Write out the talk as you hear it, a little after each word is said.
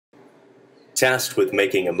Tasked with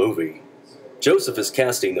making a movie, Joseph is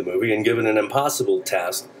casting the movie and given an impossible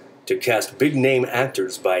task to cast big-name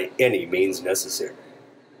actors by any means necessary.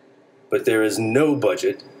 But there is no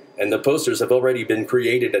budget, and the posters have already been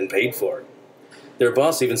created and paid for. Their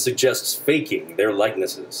boss even suggests faking their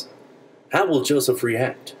likenesses. How will Joseph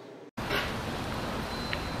react?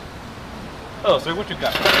 Oh, sir, what you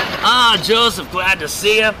got? Ah, Joseph, glad to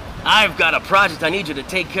see you. I've got a project I need you to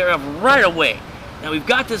take care of right away. Now, we've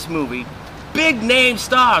got this movie, big name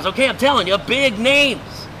stars, okay? I'm telling you, big names.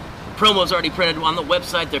 The promo's already printed on the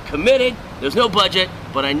website. They're committed. There's no budget,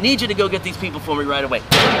 but I need you to go get these people for me right away.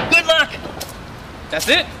 Good luck! That's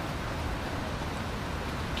it?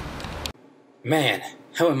 Man,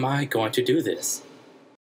 how am I going to do this?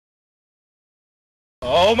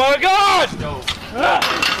 Oh my God!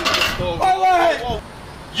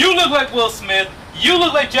 You look like Will Smith. You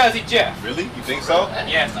look like Jazzy Jeff. Really? You think so?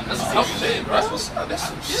 Yes, I'm That's some shit, bro. That's what's up. That's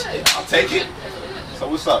some shit. I'll take it. So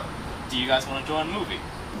what's up? Do you guys want to join a movie?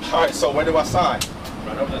 All right. So where do I sign?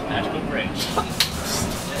 Right over this magical bridge.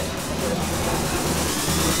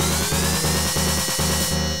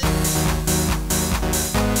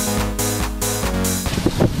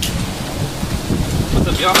 What's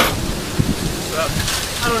up, y'all? What's up?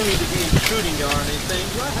 I don't need to be intruding y'all or anything,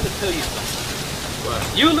 but I had to tell you something. What?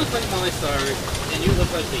 You look like Miley Cyrus, and you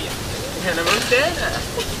look like Liam. And I'm dead.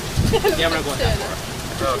 Yeah, we're not going that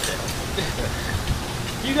far. Okay.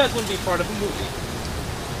 You guys want to be part of a movie?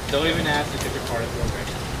 Don't even ask because you're part of it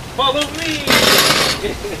already. Follow me!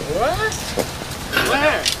 What?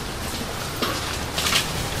 Where?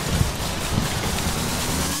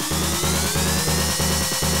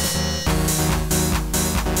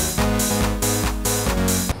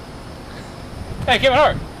 Hey, Kevin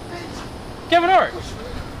Hart! Kevin Hart!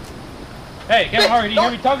 Hey, Kevin Hart, do you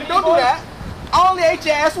hear me talking to you? Don't do that. I only ate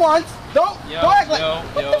your ass once. Don't act like.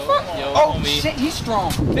 What the fuck? Oh homie. shit, he's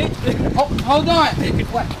strong. Hold on.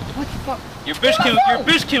 What the fuck? Your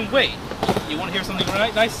bitch can wait. You want to hear something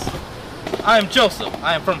nice? I am Joseph.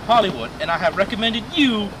 I am from Hollywood, and I have recommended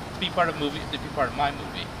you to be part of my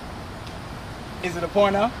movie. Is it a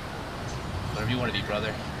porno? Whatever you want to be,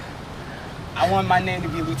 brother. I want my name to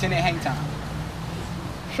be Lieutenant Hangtime.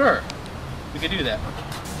 Sure, we could do that.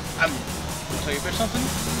 I'm gonna tell your bitch something.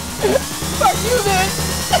 Fuck you, man.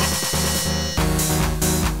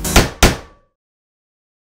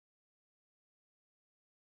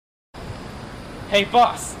 Hey,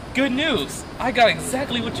 boss. Good news. I got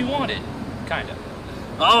exactly what you wanted. Kinda.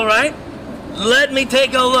 All right. Let me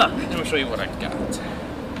take a look. Let me show you what I got.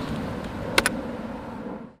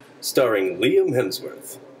 Starring Liam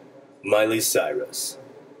Hemsworth, Miley Cyrus,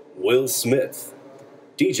 Will Smith,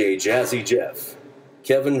 DJ Jazzy Jeff,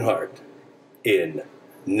 Kevin Hart, in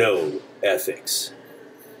No Ethics.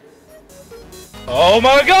 Oh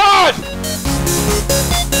my God!